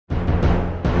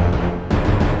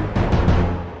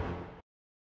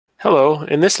Hello,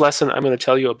 in this lesson I'm going to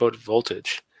tell you about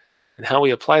voltage and how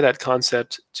we apply that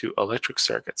concept to electric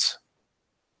circuits.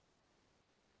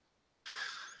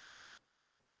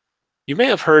 You may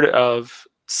have heard of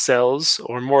cells,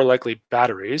 or more likely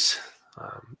batteries.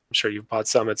 I'm sure you've bought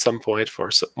some at some point for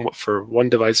one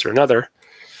device or another.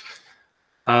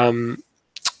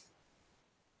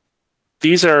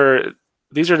 These are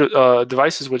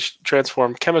devices which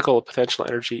transform chemical potential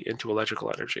energy into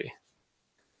electrical energy.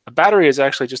 A battery is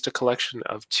actually just a collection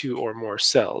of two or more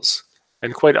cells,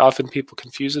 and quite often people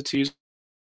confuse the two.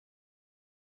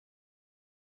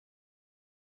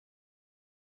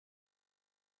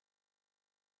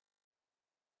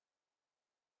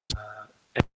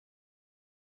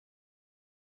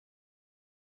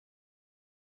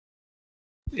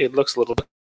 It looks a little bit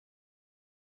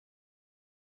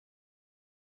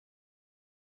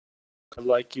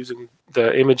like using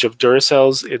the image of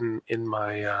Duracells in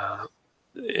my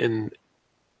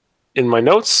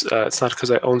notes. It's not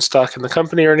because I own stock in the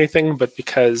company or anything, but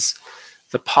because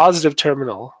the positive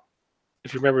terminal,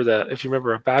 if you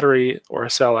remember a battery or a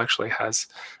cell actually has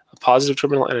a positive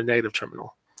terminal and a negative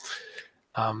terminal.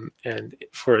 And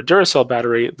for a Duracell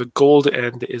battery, the gold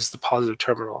end is the positive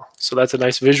terminal. So that's a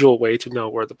nice visual way to know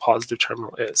where the positive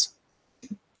terminal is.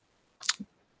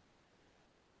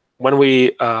 When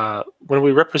we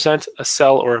represent a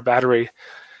cell or a battery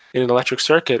in an electric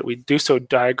circuit, we do so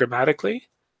diagrammatically.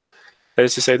 That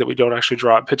is to say that we don't actually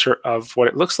draw a picture of what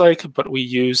it looks like, but we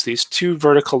use these two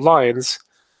vertical lines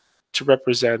to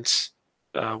represent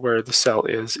where the cell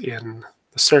is in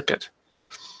the circuit.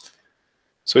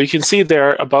 So you can see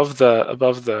there above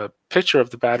the picture of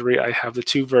the battery, I have the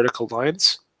two vertical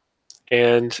lines,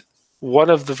 and one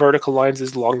of the vertical lines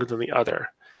is longer than the other.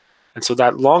 And so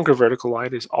that longer vertical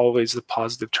line is always the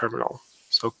positive terminal.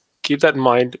 So keep that in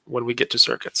mind when we get to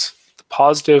circuits.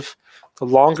 The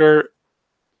longer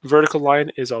vertical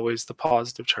line is always the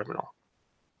positive terminal.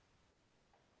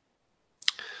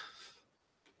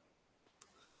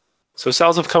 So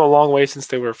cells have come a long way since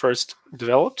they were first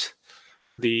developed.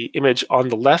 The image on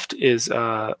the left is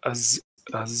a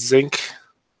zinc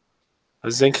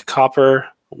copper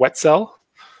wet cell,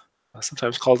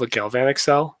 sometimes called a galvanic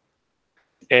cell.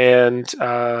 And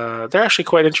they're actually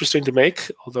quite interesting to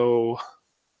make, although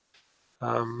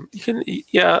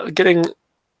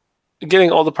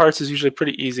getting all the parts is usually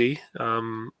pretty easy.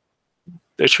 The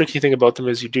tricky thing about them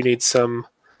is you do need some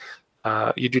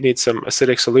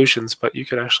acidic solutions, but you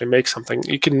can actually make something.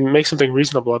 You can make something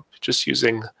reasonable just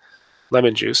using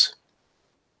lemon juice.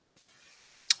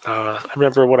 I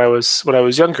remember when I was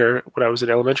younger, when I was in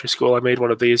elementary school, I made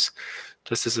one of these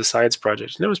just as a science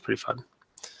project, and it was pretty fun.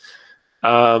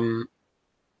 A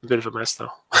bit of a mess though.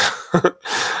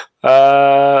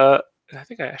 I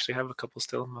think I actually have a couple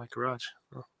still in my garage.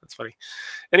 Oh, that's funny.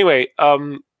 Anyway,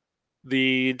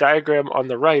 the diagram on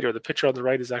the right, or the picture on the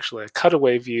right, is actually a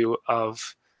cutaway view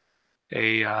of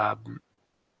a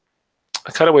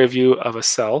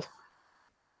cell.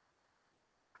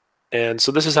 And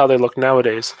so this is how they look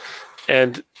nowadays.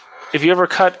 And if you ever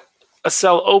cut a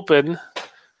cell open,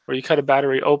 or you cut a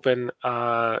battery open,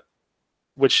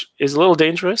 which is a little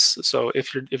dangerous. So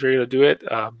if you're going to do it,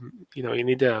 you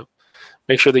need to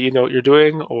make sure that you know what you're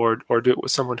doing, or do it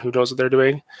with someone who knows what they're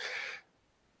doing.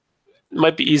 It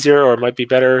might be easier, or it might be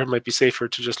better, it might be safer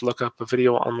to just look up a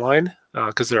video online,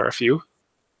 because there are a few.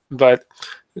 But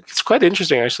it's quite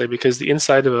interesting actually, because the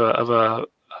inside of a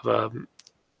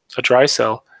dry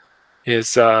cell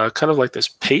is kind of like this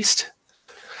paste.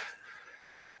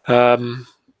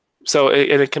 So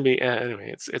it can be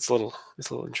anyway. It's a little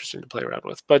interesting to play around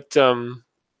with. But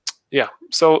yeah.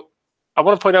 So I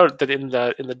want to point out that in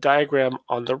the diagram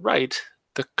on the right,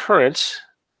 the current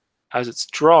as it's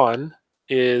drawn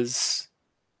is,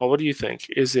 well, what do you think?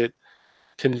 Is it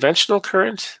conventional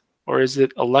current, or is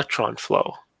it electron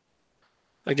flow?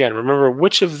 Again, remember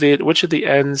which of the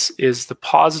ends is the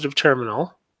positive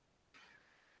terminal.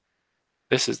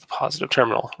 This is the positive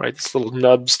terminal, right? This little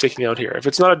nub sticking out here. If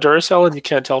it's not a Duracell and you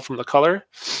can't tell from the color,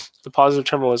 the positive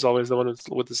terminal is always the one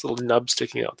with this little nub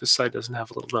sticking out. This side doesn't have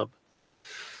a little nub.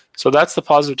 So that's the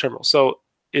positive terminal. So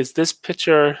is this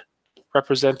picture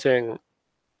representing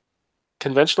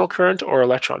conventional current or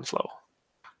electron flow?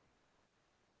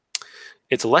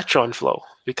 It's electron flow,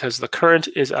 because the current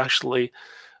is actually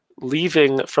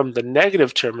leaving from the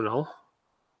negative terminal,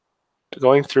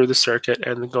 going through the circuit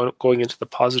and going into the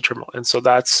positive terminal, and so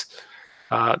that's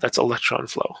electron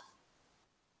flow.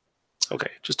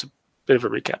 Okay, just a bit of a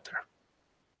recap there.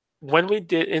 When we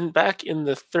did back in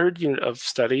the third unit of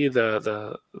study,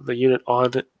 the unit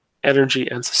on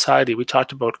energy and society, we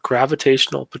talked about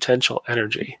gravitational potential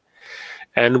energy,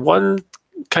 and one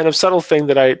kind of subtle thing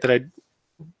that I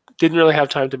didn't really have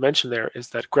time to mention there is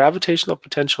that gravitational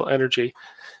potential energy.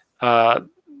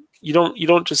 You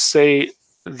don't just say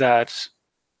that.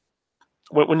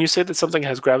 When you say that something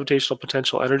has gravitational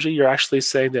potential energy, you're actually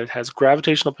saying that it has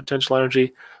gravitational potential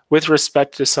energy with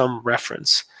respect to some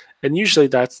reference. And usually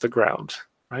that's the ground,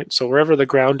 right? So wherever the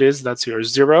ground is, that's your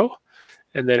zero.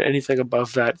 And then anything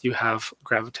above that, you have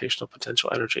gravitational potential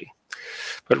energy.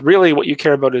 But really what you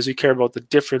care about is you care about the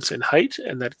difference in height,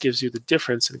 and that gives you the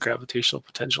difference in gravitational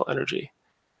potential energy.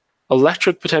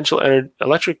 Electric potential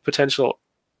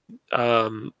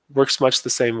works much the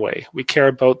same way. We care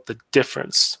about the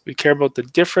difference. We care about the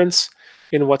difference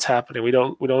in what's happening. We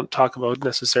don't talk about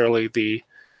necessarily the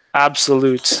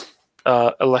absolute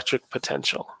electric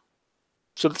potential.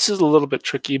 So this is a little bit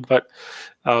tricky, but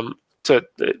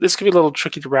this can be a little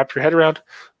tricky to wrap your head around.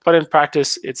 But in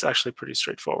practice, it's actually pretty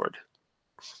straightforward.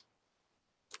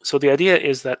 So the idea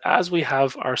is that as we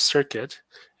have our circuit,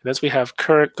 and as we have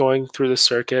current going through the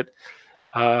circuit,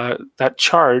 that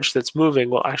charge that's moving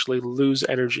will actually lose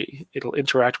energy. It'll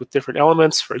interact with different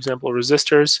elements, for example,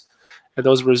 resistors, and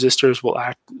those resistors will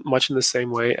act much in the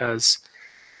same way as,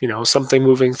 something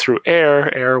moving through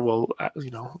air. Air will,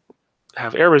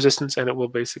 have air resistance, and it will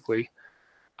basically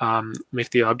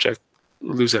make the object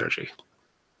lose energy.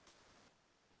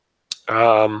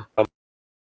 So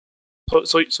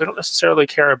I don't necessarily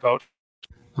care about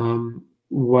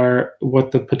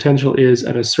what the potential is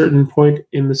at a certain point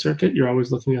in the circuit. You're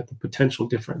always looking at the potential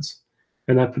difference,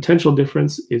 and that potential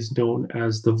difference is known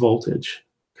as the voltage.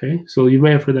 Okay, so you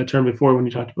may have heard that term before when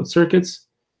you talked about circuits.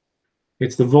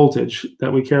 It's the voltage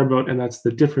that we care about, and that's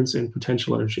the difference in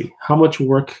potential energy. How much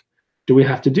work do we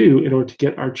have to do in order to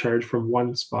get our charge from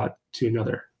one spot to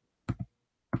another?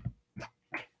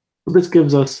 So this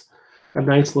gives us a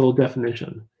nice little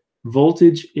definition.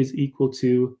 Voltage is equal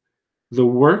to the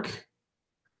work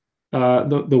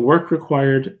the work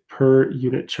required per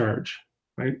unit charge,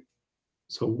 right?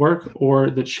 So work or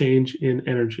the change in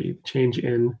energy, change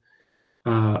in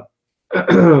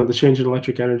the change in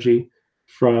electric energy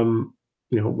from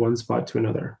one spot to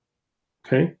another.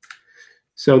 Okay,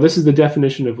 so this is the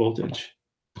definition of voltage.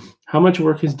 How much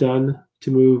work is done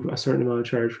to move a certain amount of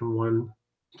charge from one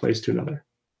place to another?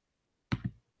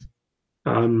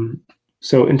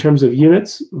 So in terms of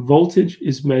units, voltage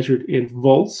is measured in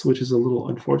volts, which is a little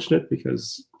unfortunate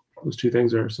because those two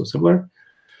things are so similar.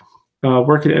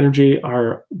 Work and energy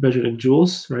are measured in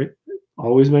joules, right?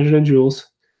 Always measured in joules.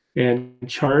 And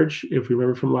charge, if we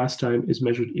remember from last time, is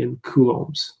measured in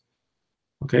coulombs.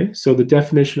 Okay, so the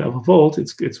definition of a volt,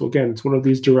 it's one of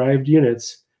these derived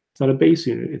units. It's not a base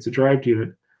unit, it's a derived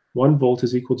unit. 1 volt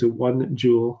is equal to 1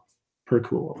 joule per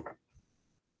coulomb.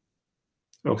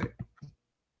 Okay.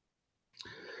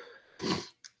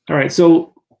 All right,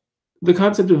 so the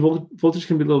concept of voltage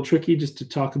can be a little tricky just to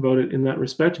talk about it in that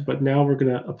respect, but now we're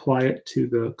going to apply it to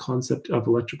the concept of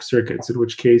electric circuits, in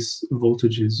which case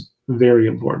voltage is very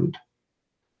important.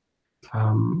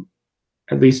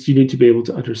 At least you need to be able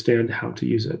to understand how to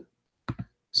use it.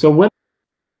 So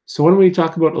when we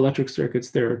talk about electric circuits,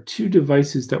 there are two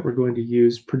devices that we're going to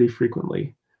use pretty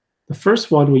frequently. The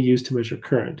first one we use to measure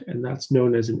current, and that's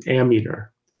known as an ammeter.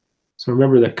 So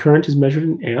remember that current is measured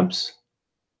in amps,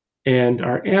 and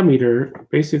our ammeter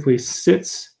basically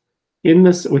sits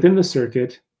within the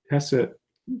circuit.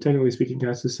 Technically speaking,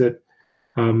 has to sit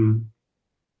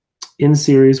in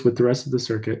series with the rest of the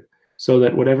circuit, so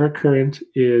that whatever current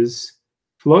is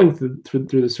flowing through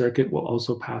the circuit will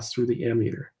also pass through the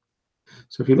ammeter.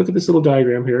 So if you look at this little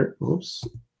diagram here,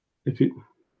 if you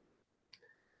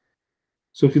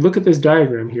look at this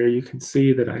diagram here, you can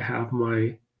see that I have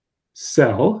my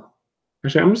cell.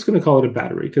 Actually, I'm just going to call it a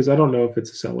battery because I don't know if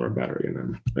it's a cell or a battery,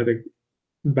 and I think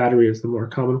battery is the more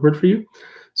common word for you.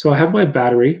 So I have my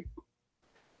battery.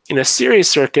 In a series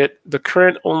circuit, the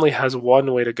current only has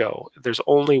one way to go. There's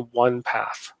only one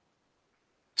path.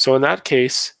 So in that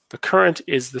case, the current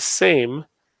is the same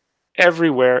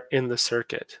everywhere in the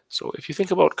circuit. So if you think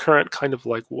about current kind of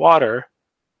like water,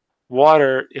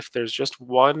 if there's just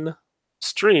one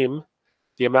stream,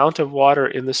 the amount of water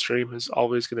in the stream is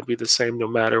always going to be the same no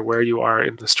matter where you are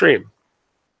in the stream.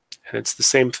 And it's the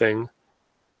same thing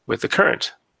with the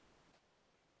current.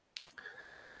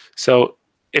 So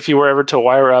if you were ever to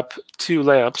wire up 2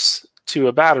 lamps to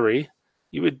a battery,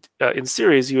 you would, in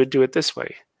series, you would do it this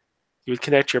way. You would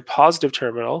connect your positive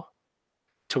terminal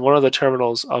to one of the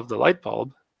terminals of the light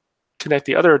bulb, connect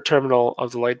the other terminal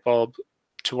of the light bulb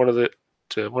to one of the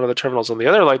terminals on the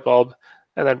other light bulb,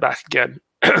 and then back again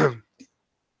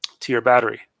to your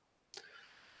battery.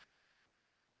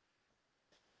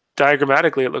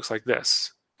 Diagrammatically, it looks like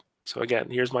this. So again,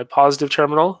 here's my positive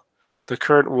terminal. the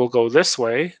current will go this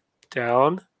way,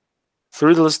 down,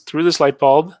 through this light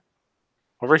bulb,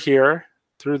 over here,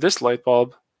 through this light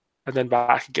bulb, and then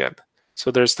back again.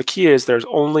 So the key is there's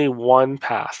only one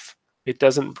path. It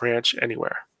doesn't branch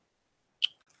anywhere.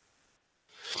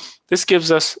 This gives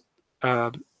us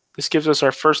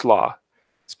our first law,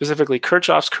 specifically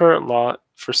Kirchhoff's current law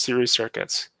for series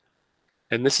circuits.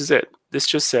 And this is it. This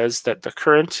just says that the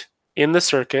current in the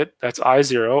circuit, that's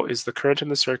I0, is the current in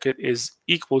the circuit is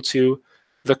equal to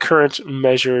the current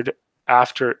measured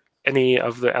after any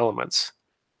of the elements.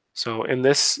 So in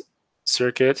this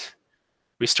circuit,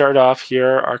 we start off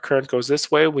here, our current goes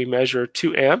this way, we measure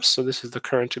 2 amps, so this is the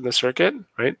current in the circuit,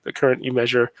 right? The current you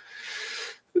measure,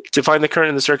 to find the current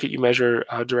in the circuit, you measure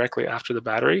directly after the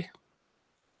battery.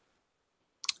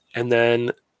 And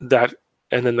then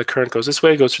the current goes this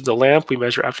way, goes through the lamp, we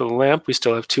measure after the lamp, we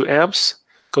still have 2 amps.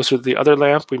 Goes through the other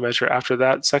lamp, we measure after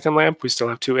that second lamp, we still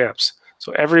have 2 amps.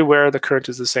 So everywhere the current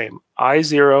is the same.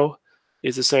 I0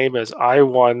 is the same as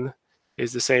I1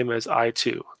 is the same as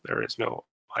I2. There is no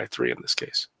I3 in this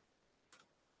case.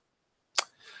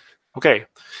 Okay,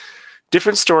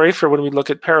 different story for when we look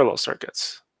at parallel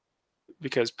circuits.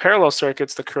 Because parallel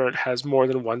circuits, the current has more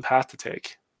than one path to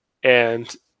take.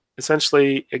 And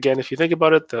essentially, again, if you think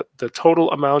about it, the total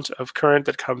amount of current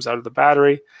that comes out of the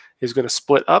battery is going to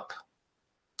split up,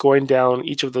 going down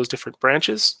each of those different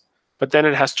branches, but then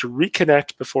it has to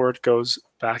reconnect before it goes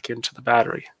back into the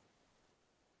battery.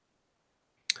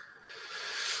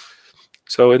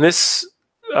 So in this,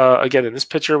 again, in this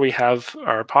picture, we have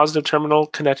our positive terminal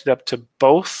connected up to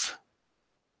both,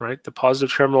 right? The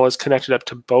positive terminal is connected up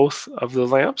to both of the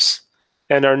lamps,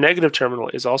 and our negative terminal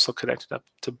is also connected up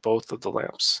to both of the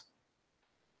lamps.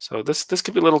 So this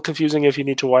could be a little confusing if you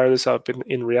need to wire this up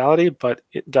in reality, but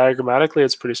diagrammatically,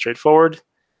 it's pretty straightforward.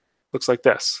 Looks like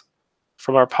this.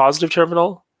 From our positive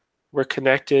terminal, we're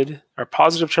connected. Our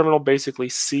positive terminal basically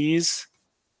sees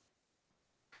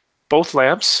both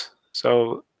lamps.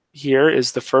 So here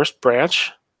is the first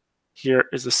branch. Here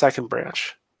is the second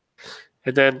branch.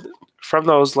 And then from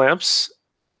those lamps,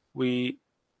 we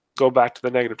go back to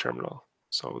the negative terminal.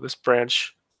 So this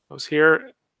branch goes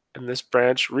here, and this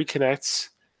branch reconnects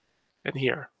in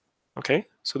here. Okay,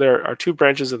 so there are 2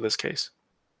 branches in this case.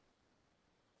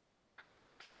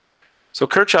 So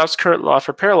Kirchhoff's current law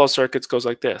for parallel circuits goes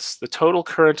like this. The total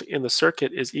current in the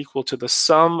circuit is equal to the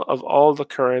sum of all the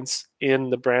currents in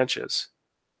the branches.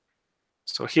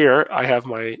 So here I have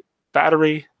my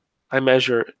battery. I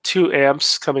measure 2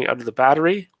 amps coming out of the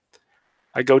battery.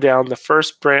 I go down the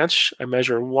first branch. I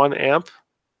measure 1 amp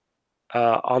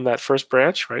on that first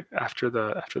branch, right after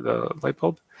the light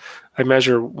bulb. I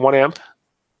measure 1 amp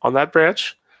on that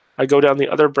branch. I go down the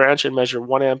other branch and measure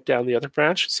 1 amp down the other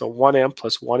branch. So 1 amp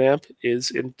plus 1 amp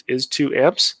is 2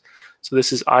 amps. So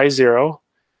this is I0,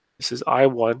 this is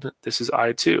I1, this is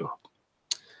I2.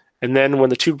 And then when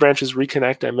the 2 branches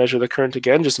reconnect, I measure the current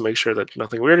again just to make sure that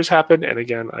nothing weird has happened. And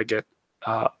again, I get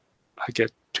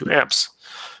 2 amps.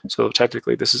 So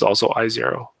technically, this is also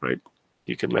I0, right?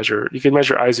 You can measure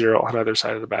I0 on either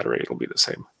side of the battery. It'll be the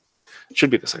same. It should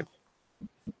be the same.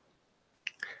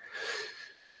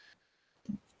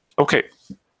 Okay,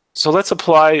 so let's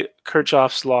apply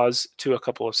Kirchhoff's laws to a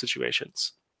couple of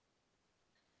situations.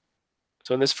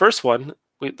 So in this first one,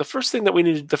 the first thing that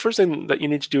you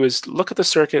need to do is look at the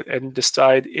circuit and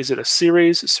decide, is it a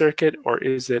series circuit or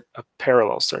is it a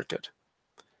parallel circuit?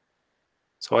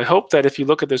 So I hope that if you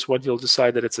look at this one, you'll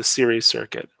decide that it's a series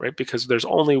circuit, right? Because there's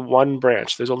only one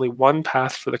branch. There's only one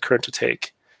path for the current to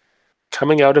take.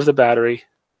 Coming out of the battery,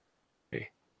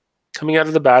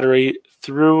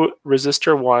 through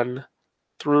resistor 1,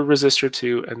 through resistor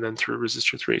 2, and then through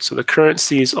resistor 3. So the current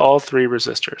sees all 3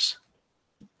 resistors.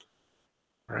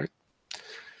 All right.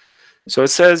 So it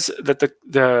says that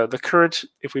the current,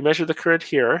 if we measure the current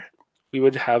here, we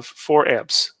would have 4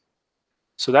 amps.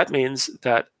 So that means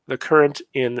that the current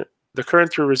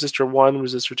through resistor 1,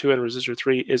 resistor 2, and resistor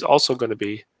 3 is also going to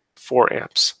be 4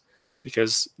 amps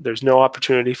because there's no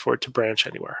opportunity for it to branch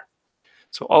anywhere.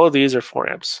 So all of these are 4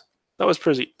 amps. That was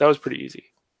pretty easy.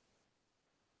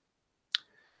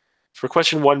 For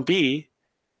question 1b,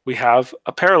 we have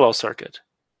a parallel circuit.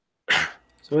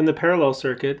 So in the parallel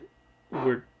circuit,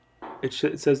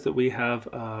 it says that we have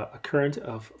a current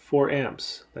of 4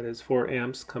 amps. That is 4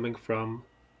 amps coming from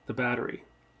the battery.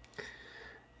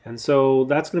 And so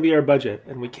that's going to be our budget,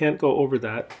 and we can't go over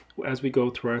that as we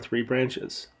go through our 3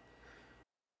 branches.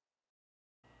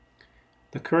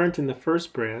 The current in the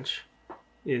first branch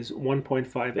is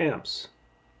 1.5 amps.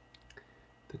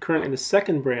 The current in the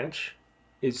second branch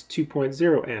is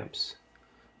 2.0 amps.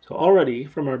 So already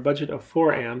from our budget of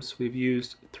 4 amps, we've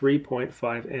used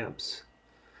 3.5 amps.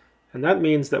 And that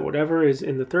means that whatever is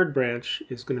in the third branch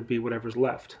is going to be whatever's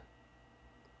left.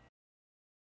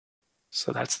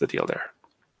 So that's the deal there.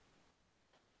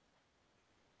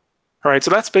 All right,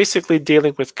 so that's basically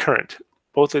dealing with current,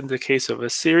 both in the case of a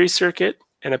series circuit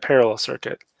and a parallel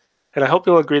circuit. And I hope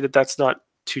you'll agree that that's not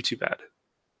too bad.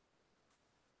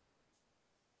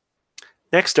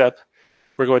 Next up,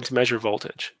 we're going to measure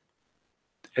voltage.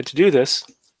 And to do this,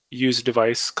 use a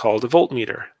device called a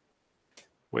voltmeter,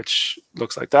 which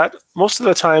looks like that. Most of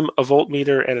the time, a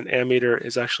voltmeter and an ammeter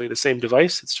is actually the same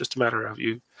device. It's just a matter of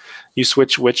you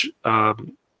switch which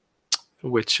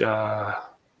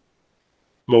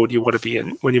mode you want to be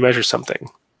in when you measure something.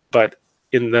 But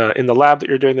in the lab that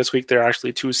you're doing this week, they're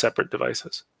actually two separate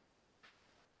devices.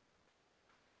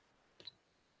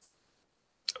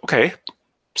 Okay,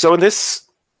 so in this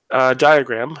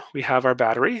diagram, we have our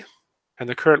battery, and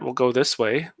the current will go this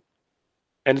way.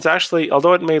 And it's actually,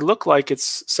 although it may look like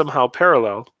it's somehow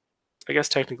parallel, I guess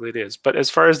technically it is, but as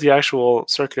far as the actual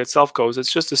circuit itself goes,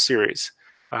 it's just a series.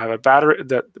 I have a battery,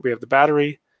 we have the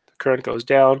battery, the current goes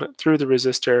down through the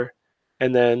resistor,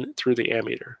 and then through the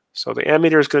ammeter. So the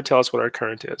ammeter is going to tell us what our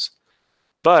current is.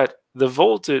 But the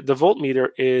voltmeter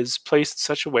is placed in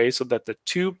such a way so that the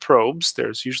two probes,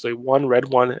 there's usually one red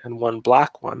one and one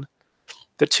black one,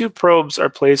 the two probes are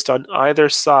placed on either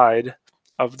side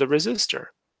of the resistor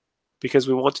because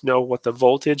we want to know what the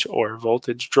voltage or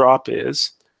voltage drop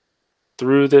is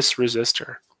through this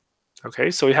resistor.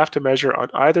 Okay, so we have to measure on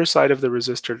either side of the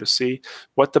resistor to see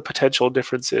what the potential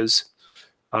difference is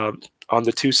on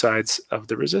the two sides of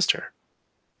the resistor.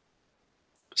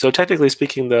 So technically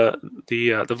speaking, the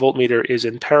voltmeter is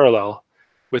in parallel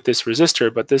with this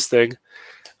resistor, but this thing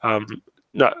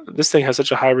has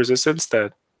such a high resistance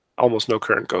that almost no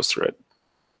current goes through it.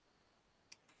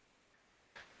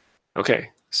 Okay,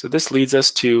 so this leads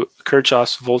us to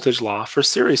Kirchhoff's voltage law for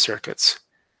series circuits.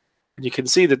 And you can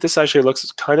see that this actually looks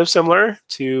kind of similar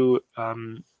to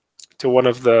one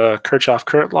of the Kirchhoff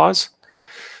current laws.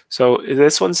 So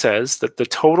this one says that the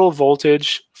total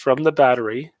voltage from the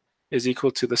battery is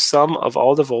equal to the sum of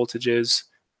all the voltages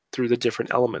through the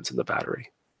different elements in the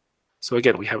battery. So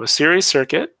again, we have a series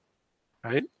circuit,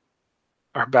 right?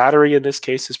 Our battery in this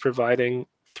case is providing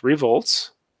 3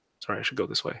 volts. Sorry, I should go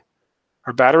this way.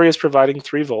 Our battery is providing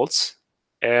 3 volts,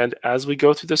 and as we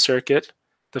go through the circuit,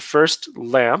 the first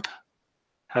lamp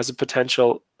has a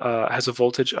potential, has a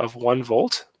voltage of 1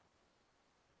 volt,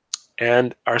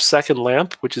 and our second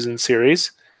lamp, which is in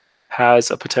series, has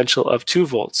a potential of 2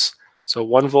 volts. So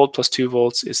 1 volt plus 2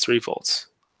 volts is 3 volts.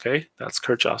 Okay, that's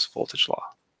Kirchhoff's voltage law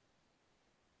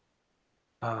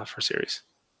for series.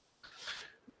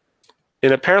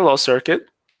 In a parallel circuit,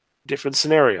 different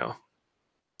scenario.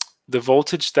 The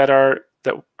voltage that our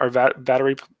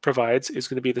battery provides is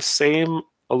going to be the same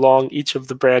along each of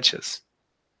the branches.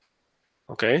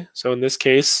 Okay, so in this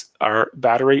case, our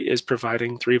battery is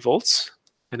providing 3 volts.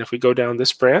 And if we go down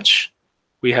this branch,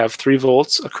 we have 3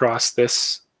 volts across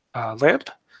this lamp.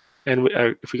 And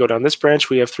if we go down this branch,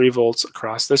 we have 3 volts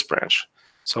across this branch.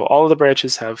 So all of the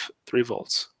branches have 3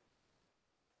 volts.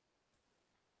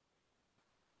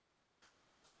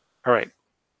 All right,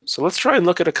 so let's try and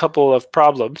look at a couple of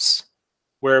problems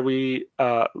where we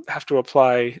have to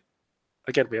apply,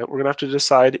 again, we're going to have to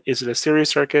decide, is it a series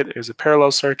circuit, is it a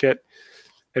parallel circuit?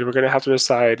 And we're going to have to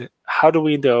decide, how do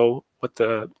we know what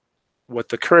the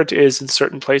current is in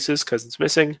certain places because it's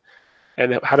missing,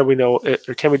 and how do we know it,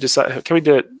 or can we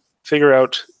figure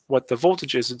out what the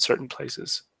voltage is in certain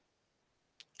places?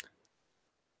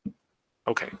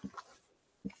 Okay,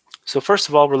 so first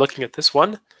of all, we're looking at this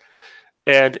one,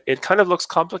 and it kind of looks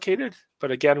complicated,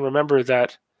 but again, remember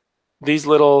that these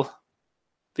little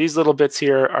bits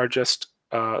here are just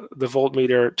the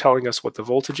voltmeter telling us what the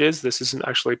voltage is. This isn't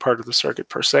actually part of the circuit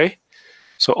per se.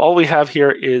 So all we have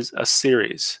here is a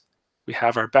series. We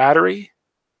have our battery,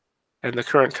 and the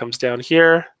current comes down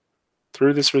here,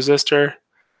 through this resistor,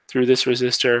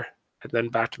 and then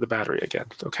back to the battery again.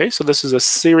 Okay, so this is a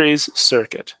series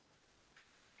circuit.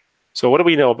 So what do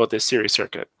we know about this series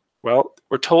circuit? Well,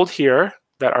 we're told here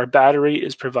that our battery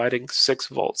is providing 6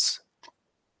 volts.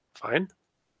 Fine.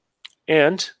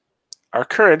 And our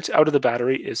current out of the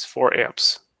battery is 4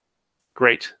 amps.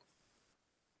 Great.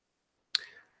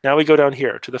 Now we go down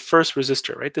here to the first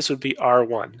resistor, right? This would be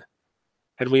R1.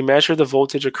 And we measure the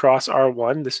voltage across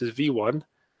R1, this is V1,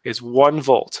 is 1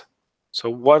 volt. So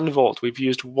 1 volt, we've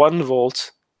used 1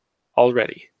 volt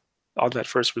already on that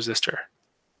first resistor.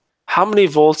 How many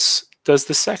volts does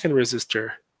the second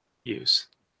resistor use?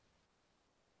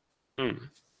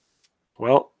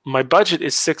 Well, my budget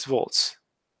is 6 volts.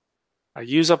 I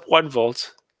use up 1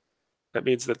 volt. That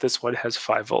means that this one has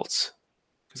 5 volts.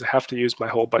 because I have to use my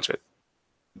whole budget.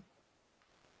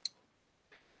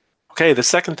 Okay, the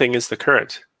second thing is the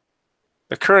current.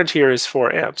 The current here is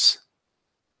 4 amps.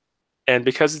 And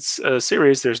because it's a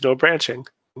series, there's no branching.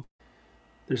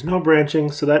 There's no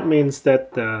branching, so that means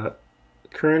that the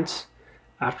current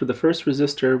after the first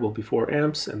resistor will be 4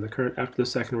 amps, and the current after the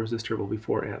second resistor will be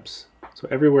 4 amps. So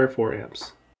everywhere 4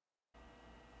 amps.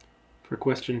 For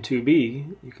question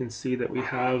 2b, you can see that we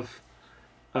have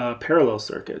a parallel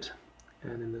circuit.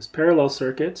 And in this parallel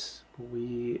circuit,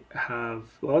 we have,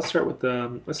 well, let's start with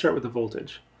the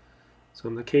voltage. So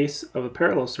in the case of a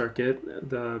parallel circuit,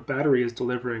 the battery is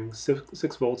delivering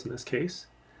 6 volts in this case.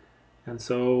 And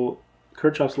so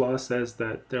Kirchhoff's law says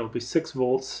that there will be 6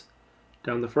 volts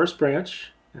down the first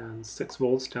branch and 6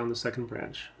 volts down the second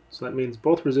branch. So that means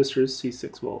both resistors see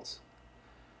 6 volts.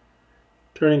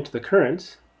 Turning to the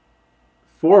current,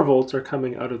 4 volts are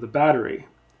coming out of the battery.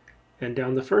 And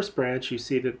down the first branch, you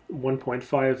see that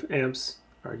 1.5 amps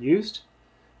are used.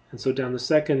 And so down the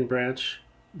second branch,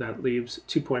 that leaves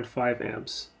 2.5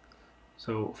 amps.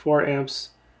 So 4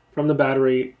 amps from the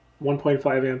battery,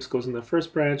 1.5 amps goes in the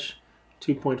first branch,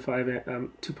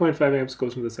 2.5 amps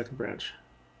goes into the second branch.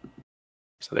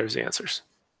 So there's the answers.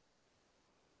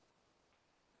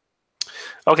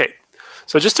 Okay,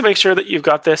 so just to make sure that you've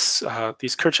got this,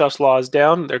 these Kirchhoff's laws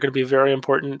down, they're going to be very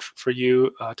important for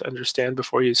you to understand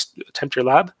before you attempt your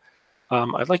lab.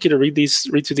 I'd like you to read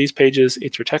through these pages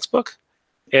in your textbook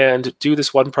and do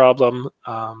this one problem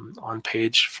on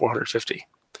page 450.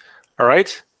 All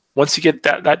right, once you get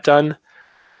that done,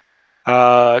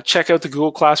 check out the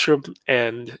Google Classroom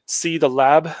and see the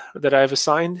lab that I've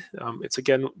assigned. It's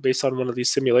again based on one of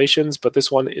these simulations, but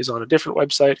this one is on a different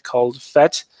website called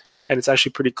FET, and it's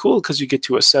actually pretty cool because you get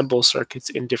to assemble circuits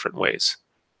in different ways.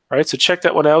 All right, so check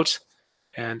that one out,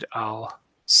 and I'll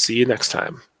see you next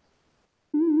time.